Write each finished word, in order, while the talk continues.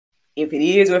If it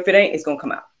is or if it ain't, it's going to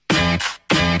come out.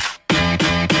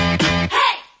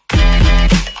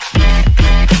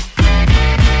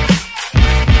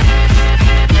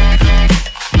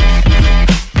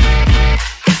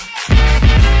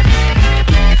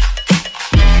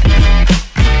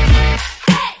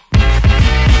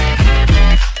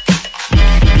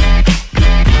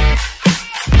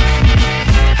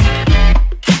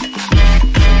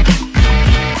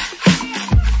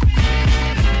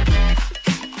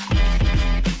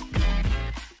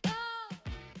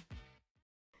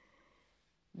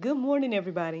 Good morning,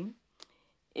 everybody.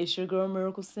 It's your girl,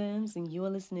 Miracle Sims, and you are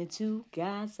listening to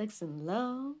God, Sex, and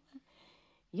Love,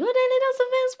 your daily dose of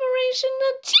inspiration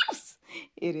and juice.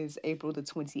 It is April the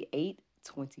 28th,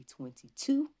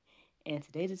 2022, and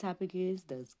today the topic is,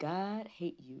 does God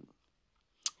hate you?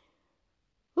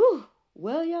 Whew.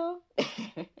 Well, y'all,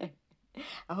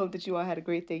 I hope that you all had a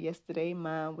great day yesterday.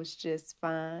 Mine was just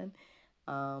fine.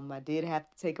 I did have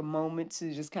to take a moment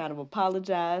to just kind of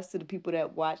apologize to the people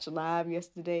that watched live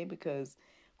yesterday because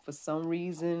for some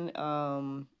reason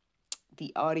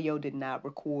the audio did not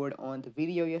record on the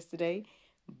video yesterday.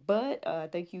 But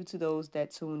thank you to those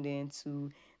that tuned in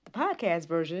to the podcast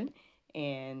version.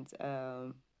 And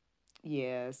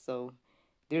so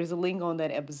there's a link on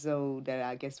that episode that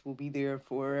I guess will be there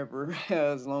forever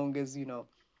as long as,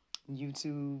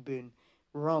 YouTube and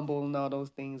Rumble and all those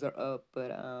things are up.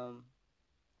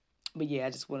 But yeah, I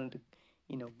just wanted to,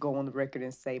 go on the record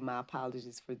and say my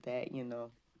apologies for that.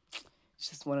 It's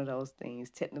just one of those things,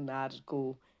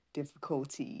 technological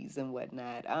difficulties and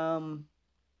whatnot.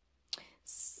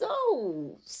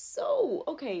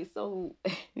 Okay, so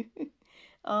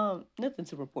nothing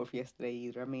to report for yesterday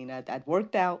either. I mean, I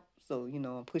worked out, so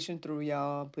I'm pushing through,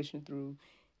 y'all. I'm pushing through.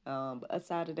 But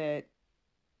outside of that,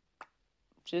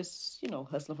 just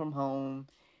hustling from home,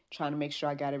 trying to make sure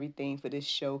I got everything for this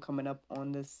show coming up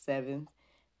on the 7th.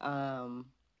 Let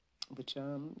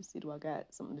me see, do I got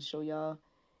something to show y'all?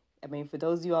 I mean, for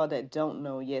those of y'all that don't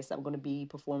know, yes, I'm going to be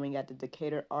performing at the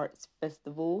Decatur Arts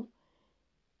Festival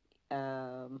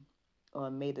on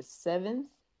May the 7th.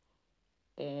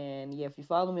 And yeah, if you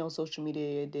follow me on social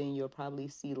media, then you'll probably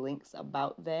see links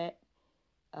about that.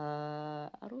 I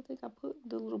don't think I put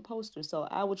the little poster, so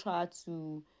I will try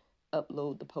to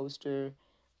upload the poster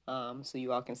so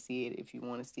you all can see it if you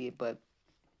want to see it. But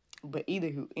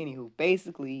anywho,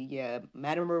 basically, yeah,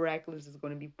 Madam Miraculous is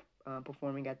going to be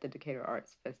performing at the Decatur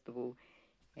Arts Festival,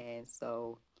 and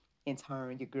so in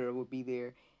turn, your girl will be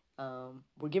there.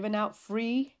 We're giving out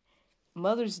free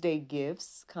Mother's Day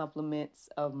gifts, compliments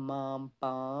of Mom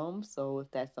Bomb. So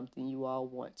if that's something you all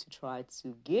want to try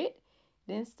to get,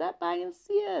 then stop by and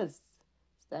see us.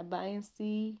 Stop by and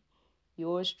see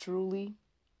yours truly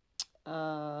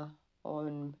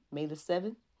on May the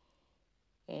 7th.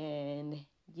 And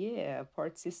yeah,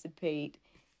 participate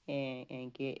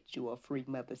and get you a free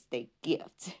Mother's Day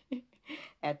gift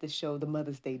at the show, The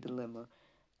Mother's Day Dilemma.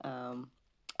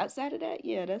 Outside of that,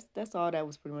 yeah, that's all that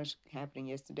was pretty much happening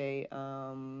yesterday. Yeah,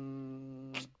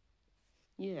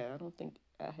 I don't think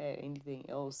I had anything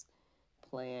else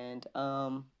planned.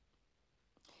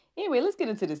 Anyway, let's get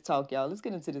into this talk, y'all. Let's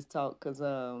get into this talk, because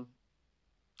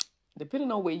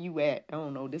depending on where you at, I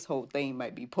don't know, this whole thing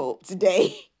might be pulp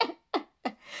today.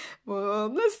 Well,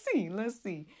 let's see.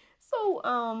 So,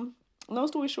 long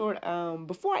story short,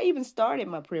 before I even started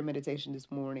my prayer meditation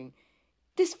this morning,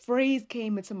 this phrase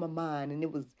came into my mind, and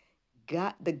it was,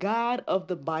 God, the God of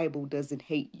the Bible doesn't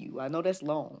hate you. I know that's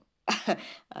long.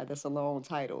 That's a long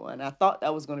title, and I thought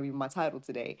that was going to be my title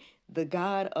today. The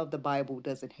God of the Bible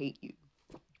doesn't hate you.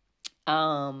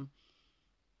 And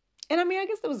I mean, I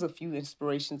guess there was a few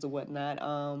inspirations or whatnot.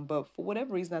 But for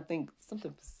whatever reason, I think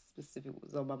something specific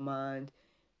was on my mind.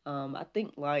 I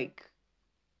think like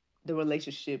the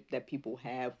relationship that people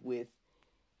have with,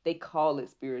 they call it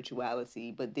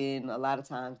spirituality, but then a lot of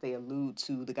times they allude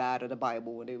to the God of the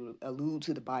Bible, and they allude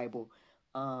to the Bible,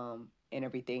 and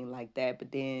everything like that.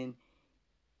 But then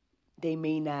they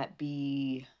may not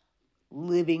be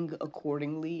living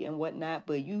accordingly and whatnot.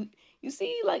 But you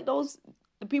see, like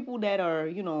the people that are,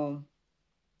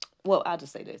 well, I'll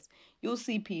just say this. You'll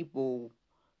see people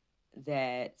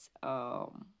that, I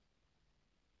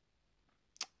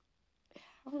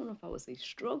don't know if I would say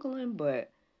struggling,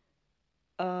 but,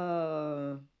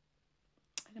 how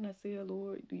can I say it,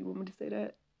 Lord? Do you want me to say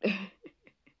that?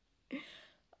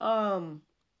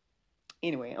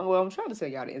 Anyway, well, I'm trying to tell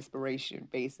y'all the inspiration,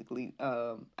 basically,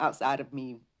 outside of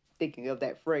me thinking of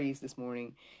that phrase this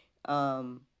morning.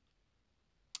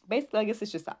 Basically, I guess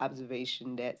it's just an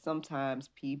observation that sometimes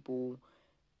people,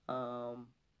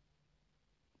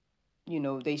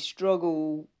 they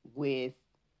struggle with,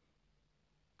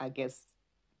 I guess,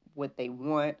 what they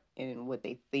want and what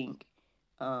they think,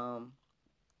 um,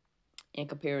 in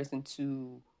comparison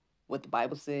to what the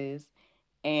Bible says.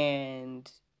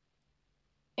 And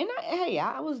hey,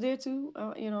 I was there too.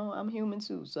 I'm human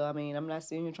too. So I mean, I'm not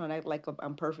sitting here trying to act like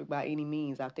I'm perfect by any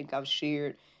means. I think I've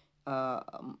shared a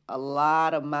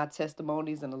lot of my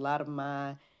testimonies and a lot of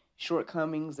my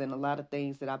shortcomings and a lot of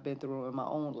things that I've been through in my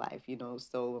own life.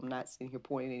 So I'm not sitting here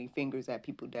pointing any fingers at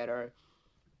people that are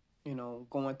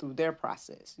going through their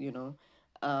process.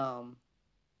 Um,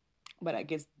 but I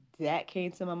guess that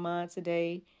came to my mind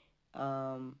today,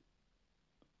 um,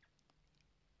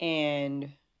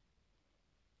 and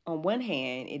on one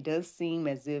hand, it does seem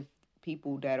as if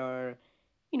people that are,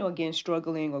 again,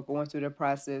 struggling or going through their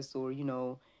process, or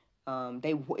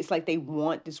it's like they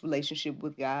want this relationship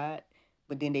with God,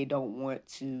 but then they don't want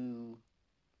to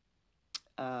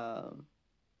um,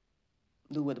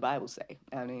 do what the Bible say.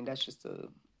 I mean, that's just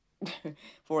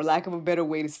for lack of a better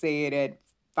way to say it, at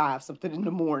 5 something in the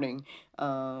morning.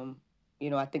 I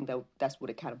think that's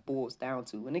what it kind of boils down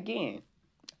to. And again,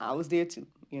 I was there too.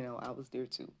 I was there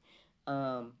too.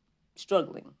 Um,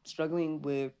 struggling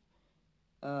with,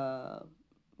 uh,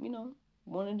 you know,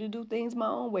 wanting to do things my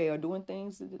own way or doing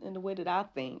things in the way that I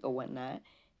think or whatnot,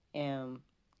 and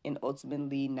and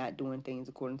ultimately not doing things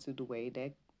according to the way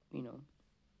that you know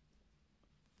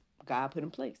God put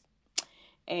in place.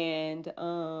 And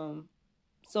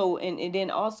and then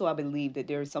also I believe that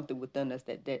there is something within us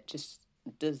that just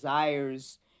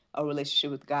desires a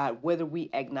relationship with God, whether we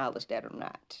acknowledge that or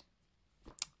not.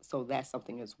 So that's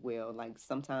something as well. Like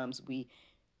sometimes we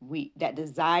that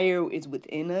desire is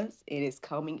within us, it is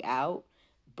coming out,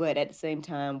 but at the same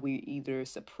time we're either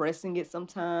suppressing it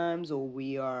sometimes, or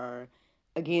we are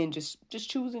again just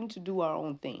choosing to do our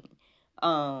own thing.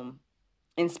 Um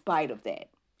in spite of that,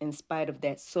 in spite of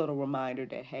that subtle reminder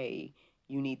that, hey,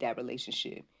 you need that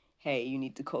relationship. Hey, you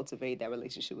need to cultivate that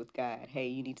relationship with God. Hey,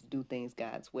 you need to do things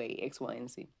God's way, X, Y,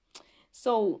 and Z.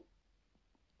 So,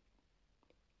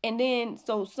 and then,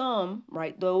 so some,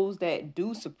 right, those that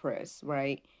do suppress,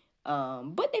 right,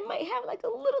 but they might have like a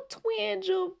little twinge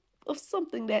of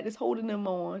something that is holding them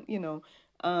on,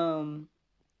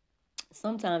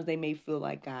 sometimes they may feel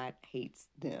like God hates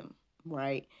them,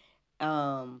 right?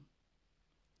 Um,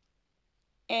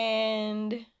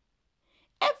 and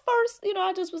at first,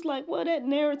 I just was like, well, that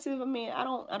narrative, I mean, I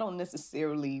don't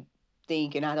necessarily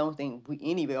think, and I don't think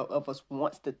any of us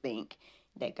wants to think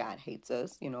that God hates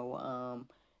us,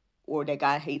 or that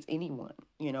God hates anyone.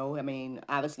 I mean,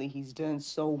 obviously he's done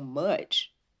so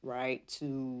much, right,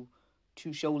 to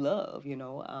show love,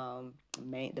 the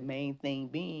main thing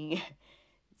being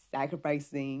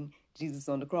sacrificing Jesus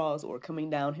on the cross, or coming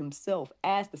down himself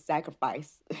as the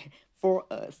sacrifice for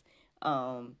us,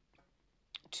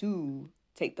 to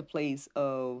take the place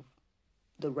of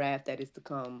the wrath that is to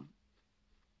come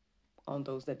on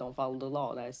those that don't follow the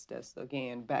law. That's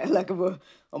again back like of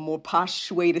a more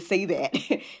posh way to say that.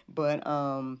 But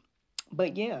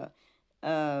yeah,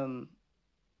 um,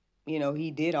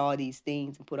 he did all these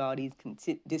things and put all these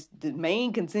the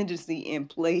main contingency in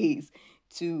place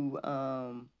to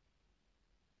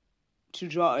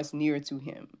draw us nearer to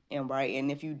him. And right, and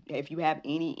if you have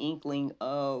any inkling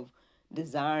of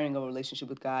desiring a relationship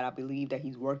with God, I believe that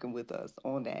he's working with us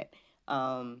on that.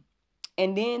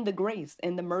 And then the grace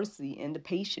and the mercy and the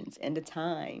patience and the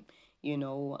time,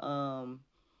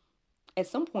 at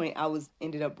some point I was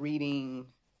ended up reading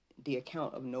the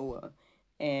account of Noah,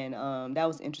 and that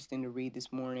was interesting to read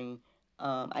this morning.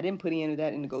 I didn't put any of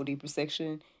that in the Go Deeper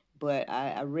section, but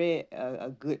I read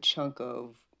a good chunk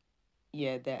of,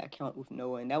 yeah, that account with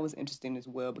Noah, and that was interesting as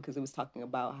well, because it was talking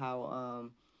about how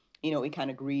it kind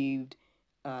of grieved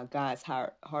God's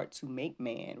heart to make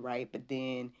man, right? But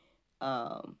then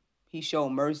he showed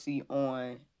mercy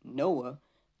on Noah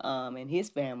and his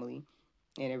family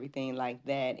and everything like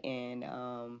that. And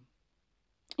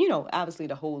obviously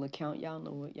the whole account, y'all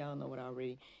know it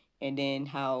already. And then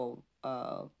how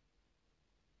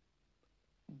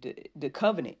the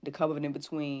covenant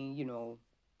between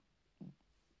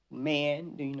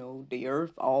man, the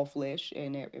earth, all flesh,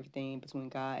 and everything between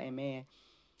God and man.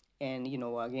 And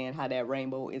again, how that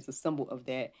rainbow is a symbol of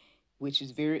that, which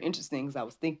is very interesting, because I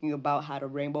was thinking about how the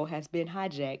rainbow has been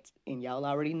hijacked, and y'all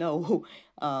already know.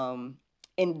 And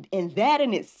that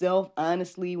in itself,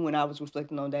 honestly, when I was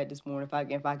reflecting on that this morning,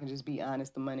 if I can just be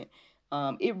honest a minute,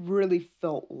 it really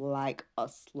felt like a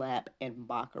slap and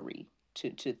mockery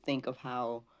to think of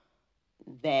how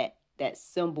that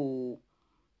symbol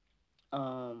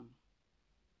um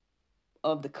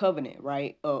of the covenant,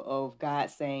 right, of God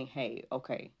saying, hey,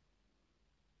 okay,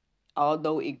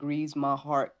 although it grieves my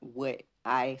heart what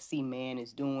I see man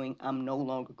is doing, I'm no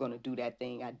longer going to do that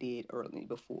thing I did early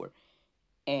before.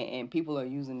 And people are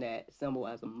using that symbol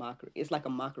as a mockery. It's like a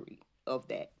mockery of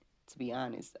that, to be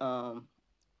honest. Um,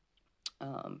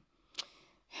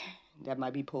 that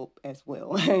might be Pope as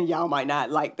well. Y'all might not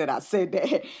like that I said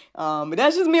that. But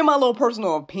that's just me and my little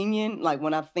personal opinion. Like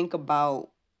when I think about,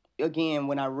 again,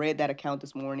 when I read that account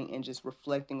this morning and just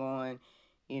reflecting on,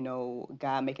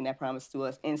 God making that promise to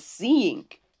us and seeing,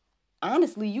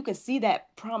 honestly, you can see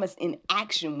that promise in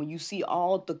action when you see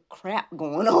all the crap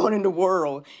going on in the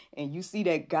world and you see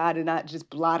that God had not just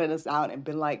blotted us out and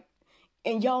been like,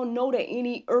 and y'all know that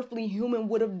any earthly human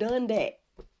would have done that.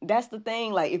 That's the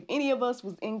thing. Like, if any of us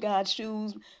was in God's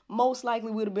shoes, most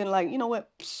likely would have been like, you know what?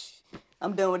 Psh,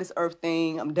 I'm done with this earth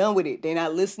thing. I'm done with it. They're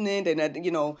not listening. They're not,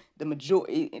 the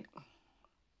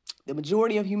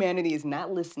majority of humanity is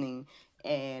not listening,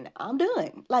 and I'm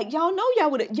done. Like, y'all know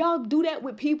y'all do that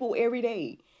with people every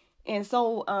day. And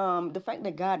so the fact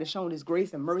that God has shown his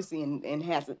grace and mercy and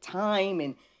has a time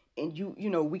and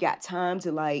we got time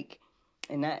to, like,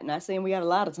 and not saying we got a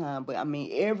lot of time, but I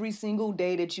mean every single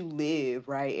day that you live,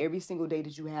 right? Every single day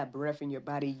that you have breath in your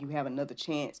body, you have another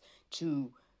chance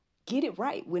to get it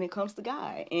right when it comes to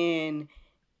God. And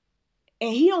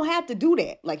he don't have to do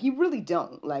that. Like, he really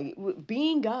don't. Like,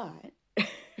 being God,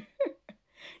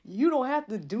 you don't have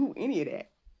to do any of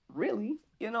that, really,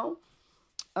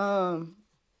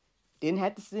 Didn't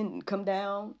have to come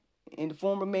down in the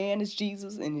form of man as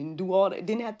Jesus and do all that.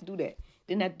 Didn't have to do that.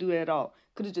 Didn't have to do that at all.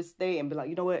 Could have just stayed and be like,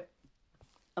 you know what?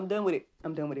 I'm done with it.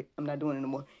 I'm done with it. I'm not doing it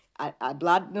anymore. I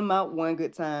blotted them out one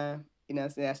good time. You know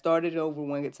what I'm saying? I started it over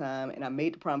one good time, and I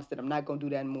made the promise that I'm not going to do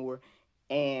that anymore.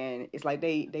 And it's like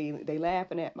they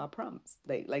laughing at my promise.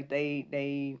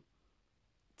 They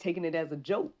taking it as a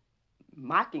joke,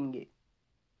 mocking it.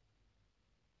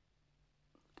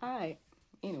 All right.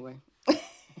 Anyway.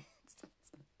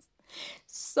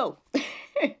 So,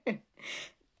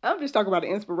 I'm just talking about the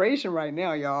inspiration right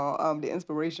now, y'all. The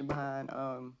inspiration behind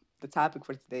the topic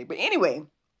for today. But anyway,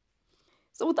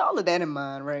 so with all of that in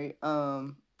mind, right?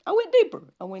 I went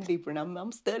deeper. And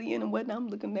I'm studying and whatnot. I'm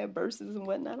looking at verses and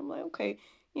whatnot. I'm like, okay,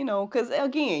 because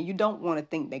again, you don't want to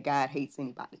think that God hates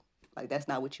anybody. Like, that's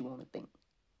not what you want to think.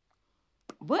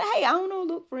 But hey, I don't know.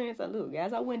 Look, friends,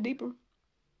 as I went deeper,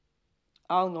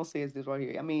 all I'm gonna say is this right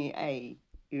here. I mean, hey,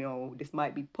 this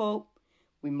might be pulp.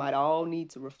 We might all need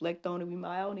to reflect on it. We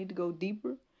might all need to go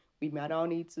deeper. We might all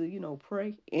need to,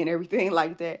 pray and everything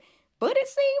like that. But it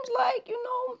seems like,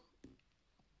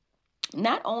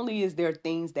 not only is there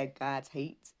things that God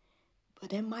hates, but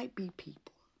there might be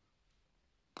people.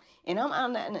 And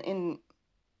and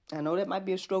I know that might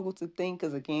be a struggle to think,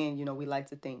 because again, we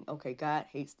like to think, okay, God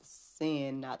hates the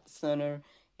sin, not the sinner,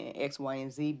 and X, Y,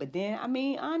 and Z. But then, I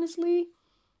mean, honestly,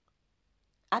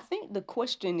 I think the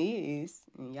question is,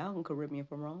 and y'all can correct me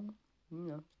if I'm wrong,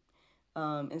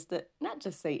 instead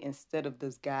of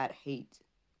does God hate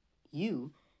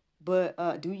you,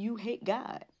 but do you hate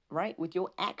God, right? With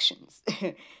your actions.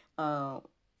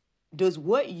 Does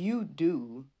what you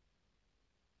do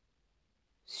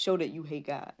show that you hate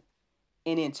God?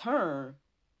 And in turn,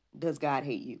 does God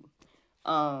hate you?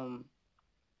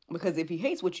 Because if he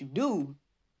hates what you do,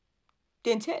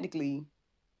 then technically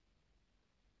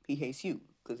he hates you,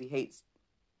 because he hates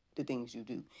the things you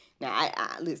do. Now,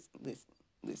 I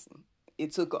listen.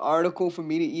 It took an article for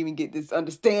me to even get this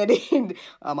understanding.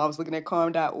 I was looking at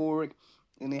calm.org,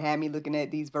 and they had me looking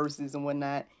at these verses and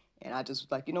whatnot, and I just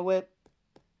was like, you know what?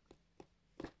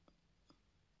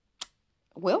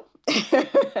 Well,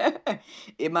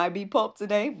 it might be pulp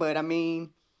today, but I mean,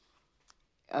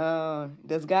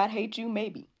 does God hate you?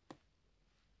 Maybe.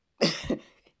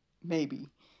 Maybe,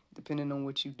 depending on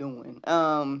what you're doing.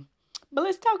 But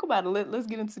let's talk about it. Let's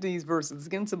get into these verses. Let's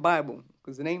get into Bible,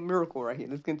 because it ain't miracle right here.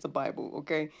 Let's get into Bible,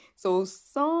 okay? So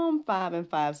Psalm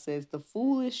 5:5 says, "The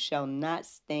foolish shall not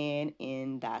stand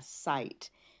in thy sight.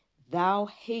 Thou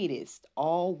hatest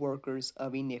all workers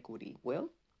of iniquity." Well,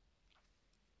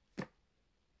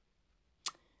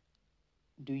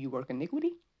 do you work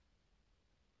iniquity?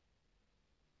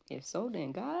 If so,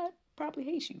 then God probably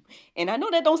hates you. And I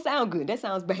know that don't sound good. That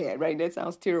sounds bad, right? That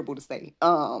sounds terrible to say.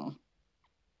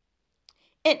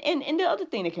 And the other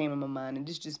thing that came in my mind, and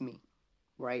this is just me,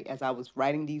 right, as I was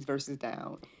writing these verses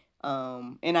down,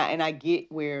 and I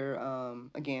get where,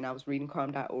 again, I was reading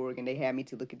calm.org, and they had me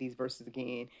to look at these verses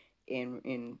again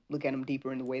and look at them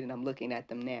deeper in the way that I'm looking at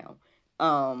them now.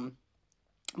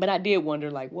 But I did wonder,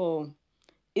 like, well,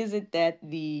 is it that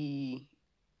the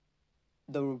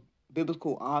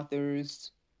biblical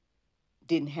authors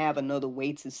didn't have another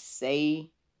way to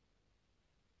say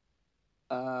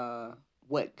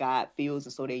what God feels,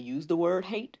 and so they use the word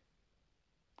hate?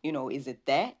 is it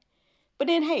that? But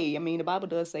then, hey, I mean, the Bible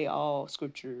does say all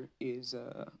scripture is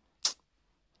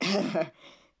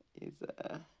is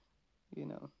you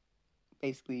know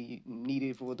basically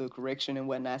needed for the correction and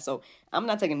whatnot. So I'm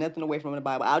not taking nothing away from the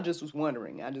Bible. I just was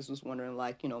wondering.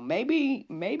 Like,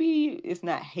 maybe it's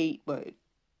not hate, but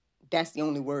that's the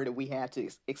only word that we have to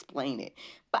explain it.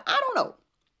 But I don't know.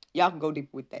 Y'all can go deeper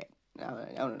with that.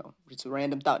 I don't know. It's a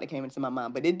random thought that came into my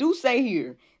mind. But it do say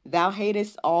here, thou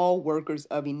hatest all workers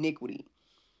of iniquity.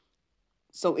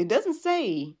 So it doesn't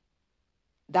say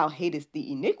thou hatest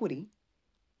the iniquity.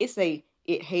 It say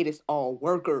it hatest all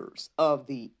workers of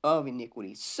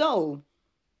iniquity. So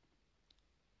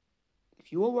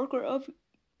if you're a worker of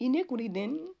iniquity,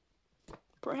 then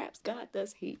perhaps God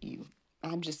does hate you.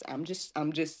 I'm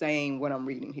just saying what I'm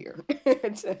reading here.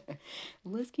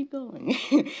 Let's keep going.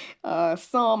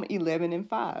 Psalm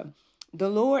 11:5. The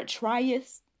Lord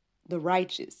trieth the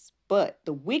righteous, but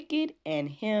the wicked and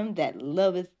him that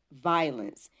loveth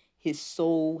violence, his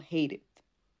soul hateth.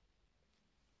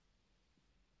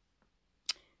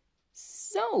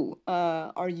 So,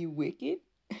 are you wicked?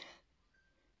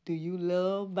 Do you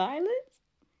love violence?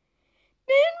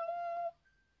 Then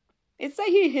it say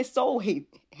here his soul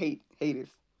hateth.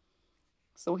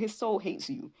 So his soul hates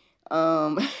you.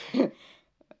 That's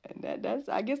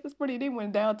I guess that's pretty deep.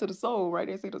 Went down to the soul, right?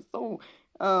 They say the soul.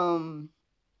 And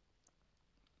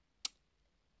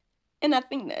I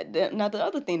think that now the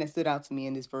other thing that stood out to me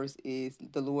in this verse is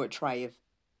the Lord trieth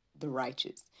the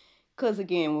righteous. Because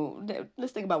again,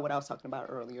 let's think about what I was talking about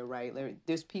earlier, right?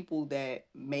 There's people that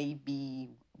may be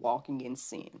walking in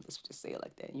sin. Let's just say it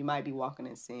like that. You might be walking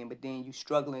in sin, but then you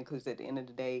struggling because at the end of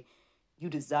the day, you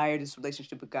desire this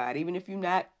relationship with God, even if you're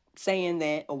not saying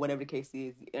that or whatever the case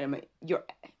is. I mean,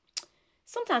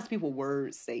 sometimes people's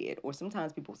words say it, or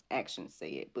sometimes people's actions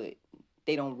say it, but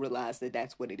they don't realize that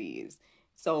that's what it is.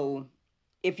 So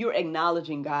if you're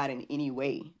acknowledging God in any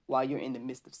way while you're in the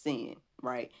midst of sin,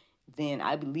 right, then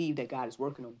I believe that God is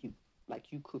working on you.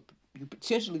 Like you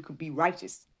potentially could be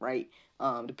righteous, right?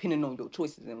 Depending on your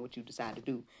choices and what you decide to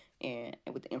do and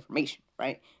with the information,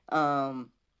 right?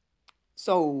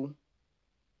 So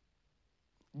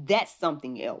that's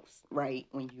something else, right?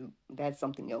 That's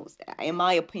something else, in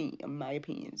my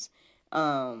opinions.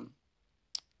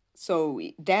 So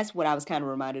that's what I was kind of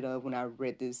reminded of when I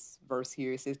read this verse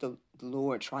here. It says the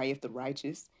Lord trieth the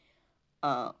righteous.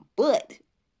 But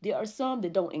there are some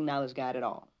that don't acknowledge God at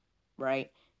all,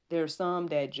 right? There are some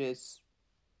that just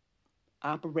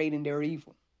operate in their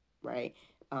evil, right?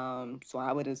 So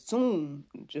I would assume,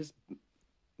 just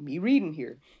me reading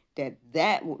here, that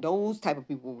those type of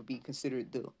people would be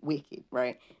considered the wicked,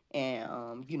 right?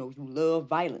 And you love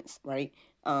violence, right?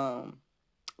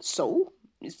 So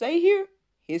you say here,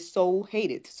 his soul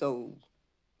hateth. So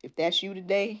if that's you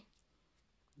today,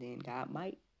 then God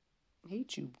might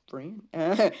hate you, friend.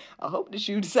 I hope that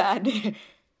you decide that.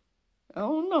 I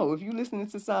don't know. If you're listening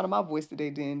to the sound of my voice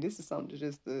today, then this is something to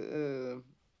just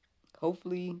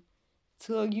hopefully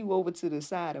tug you over to the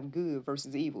side of good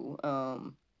versus evil.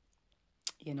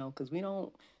 Because I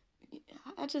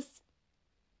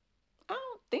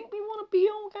don't think we want to be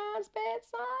on God's bad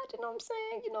side. You know what I'm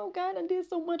saying? God done did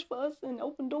so much for us and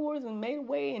opened doors and made a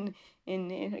way and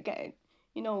got,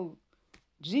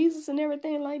 Jesus and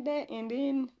everything like that. And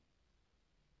then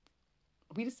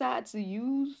we decide to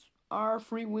use our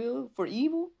free will for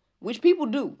evil, which people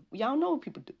do. Y'all know what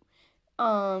people do.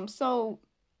 So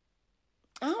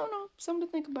I don't know. Something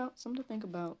to think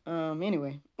about.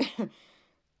 Anyway,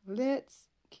 let's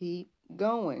keep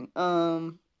going.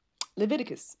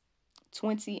 Leviticus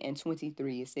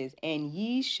 20:23, it says, and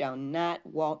ye shall not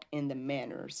walk in the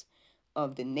manners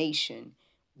of the nation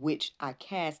which I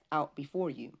cast out before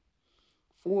you,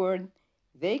 for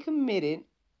they committed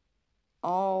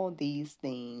all these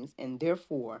things, and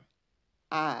therefore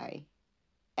I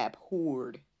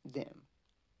abhorred them.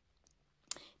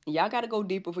 Y'all got to go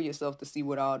deeper for yourself to see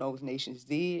what all those nations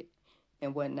did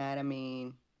and whatnot. I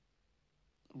mean,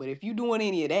 but if you're doing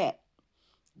any of that,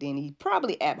 then he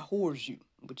probably abhors you,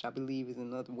 which I believe is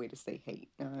another way to say hate.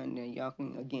 And then y'all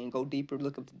can, again, go deeper,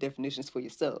 look up the definitions for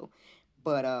yourself.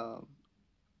 But,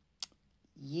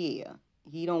 yeah,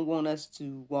 he don't want us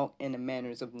to walk in the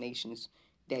manners of nations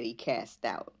that he cast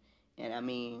out. And I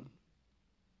mean,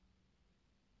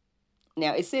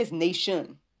 now it says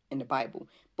nation in the Bible,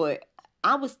 but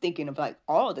I was thinking of like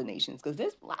all the nations, because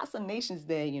there's lots of nations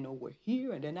that, were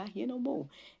here and they're not here no more.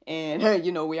 And,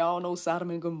 we all know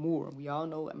Sodom and Gomorrah. We all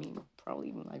know, I mean, probably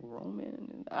even like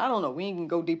Roman. I don't know. We ain't gonna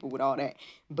go deeper with all that.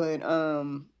 But,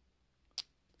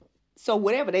 so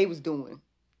whatever they was doing,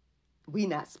 we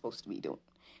not supposed to be doing.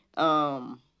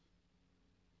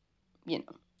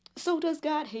 So does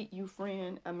God hate you,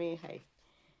 friend? I mean, hey,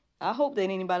 I hope that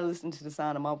anybody listening to the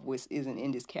sound of my voice isn't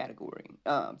in this category.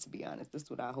 To be honest, that's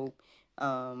what I hope.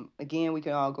 Again, we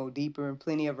can all go deeper.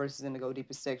 Plenty of verses in the go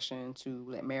deeper section to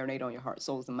let marinate on your heart,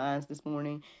 souls, and minds this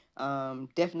morning.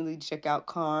 Definitely check out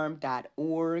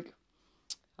carm.org.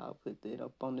 I'll put it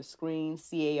up on the screen.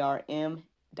 CARM.org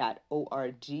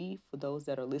for those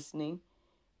that are listening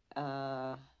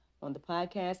on the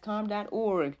podcast.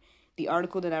 Carm.org. The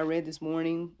article that I read this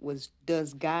morning was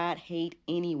 "Does God Hate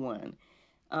Anyone?"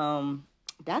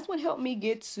 That's what helped me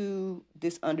get to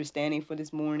this understanding for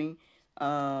this morning.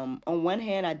 On one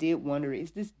hand, I did wonder,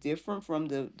 is this different from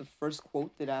the first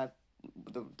quote that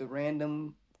the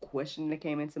random question that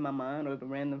came into my mind, or the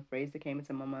random phrase that came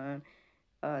into my mind,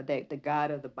 that the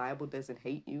God of the Bible doesn't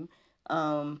hate you?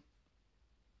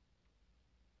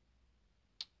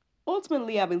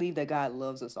 Ultimately, I believe that God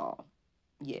loves us all.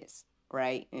 Yes,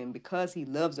 right? And because he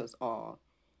loves us all,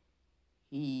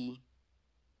 he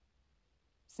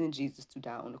sent Jesus to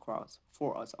die on the cross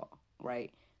for us all,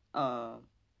 right? But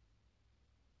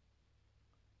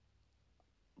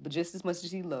just as much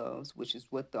as he loves, which is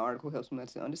what the article helps me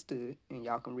to understand, and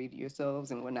y'all can read it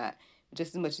yourselves and whatnot,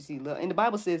 just as much as he loves, and the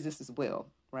Bible says this as well,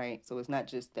 right? So it's not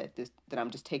just that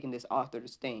I'm just taking this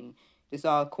author's thing. This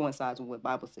all coincides with what the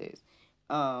Bible says.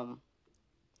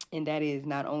 And that is,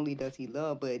 not only does he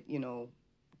love, but,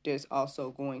 there's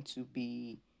also going to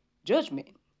be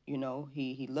judgment.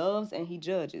 He loves and he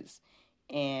judges.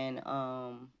 And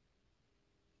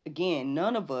again,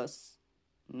 none of us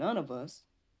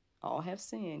all have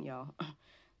sinned, y'all.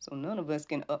 So none of us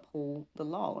can uphold the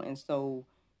law. And so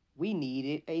we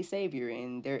needed a savior,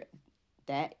 and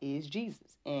that is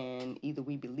Jesus. And either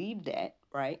we believe that,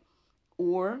 right?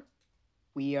 Or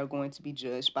we are going to be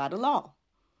judged by the law.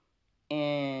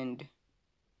 And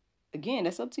again,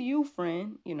 that's up to you,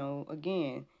 friend.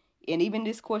 Again, and even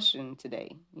this question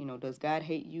today, does God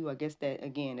hate you? I guess that,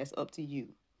 again, that's up to you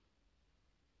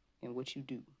and what you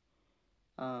do.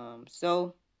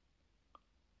 So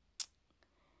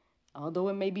although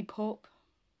it may be pulp,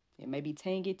 it may be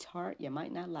tangy, tart, you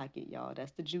might not like it, y'all.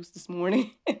 That's the juice this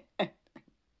morning.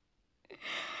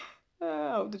 I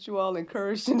hope that you all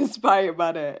encouraged and inspired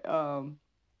by that.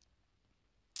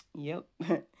 Yep.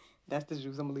 That's the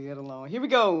juice. I'm going to leave that alone. Here we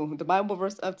go. The Bible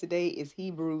verse of today is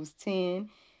Hebrews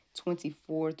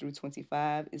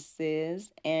 10:24-25. It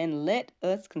says, "And let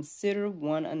us consider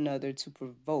one another to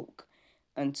provoke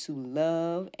unto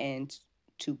love and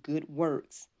to good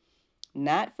works,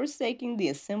 not forsaking the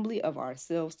assembly of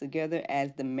ourselves together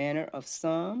as the manner of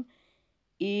some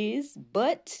is,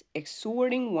 but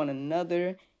exhorting one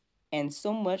another, and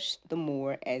so much the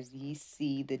more as ye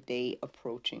see the day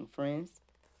approaching." Friends,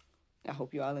 I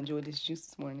hope you all enjoyed this juice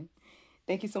this morning.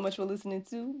 Thank you so much for listening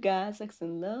to God, Sex,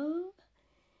 and Love,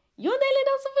 your daily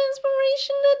dose of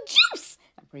inspiration, the juice.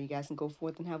 I pray you guys can go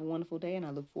forth and have a wonderful day, and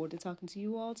I look forward to talking to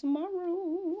you all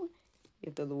tomorrow,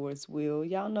 if the Lord's will.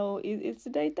 Y'all know, it's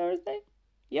today Thursday?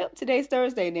 Yep, today's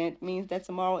Thursday. That means that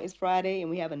tomorrow is Friday, and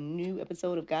we have a new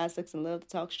episode of God, Sex, and Love, the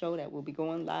talk show, that will be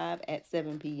going live at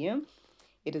 7 p.m.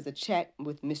 It is a chat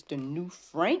with Mr. New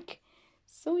Frank.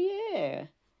 So, yeah,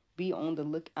 be on the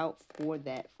lookout for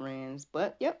that, friends.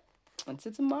 But, yep,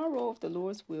 until tomorrow, if the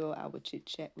Lord's will, I will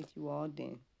chit-chat with you all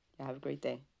then. Y'all have a great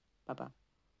day. Bye-bye.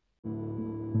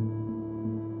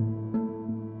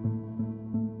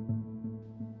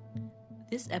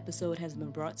 This episode has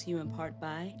been brought to you in part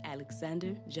by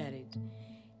Alexander Jared.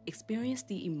 Experience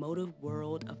the emotive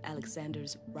world of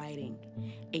Alexander's writing,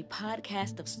 a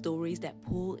podcast of stories that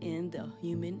pull in the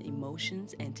human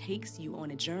emotions and takes you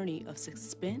on a journey of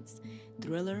suspense,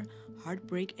 thriller,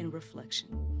 heartbreak, and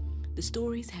reflection. The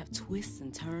stories have twists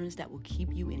and turns that will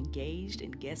keep you engaged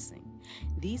and guessing.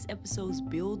 These episodes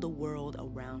build the world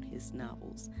around his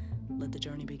novels. Let the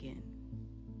journey begin.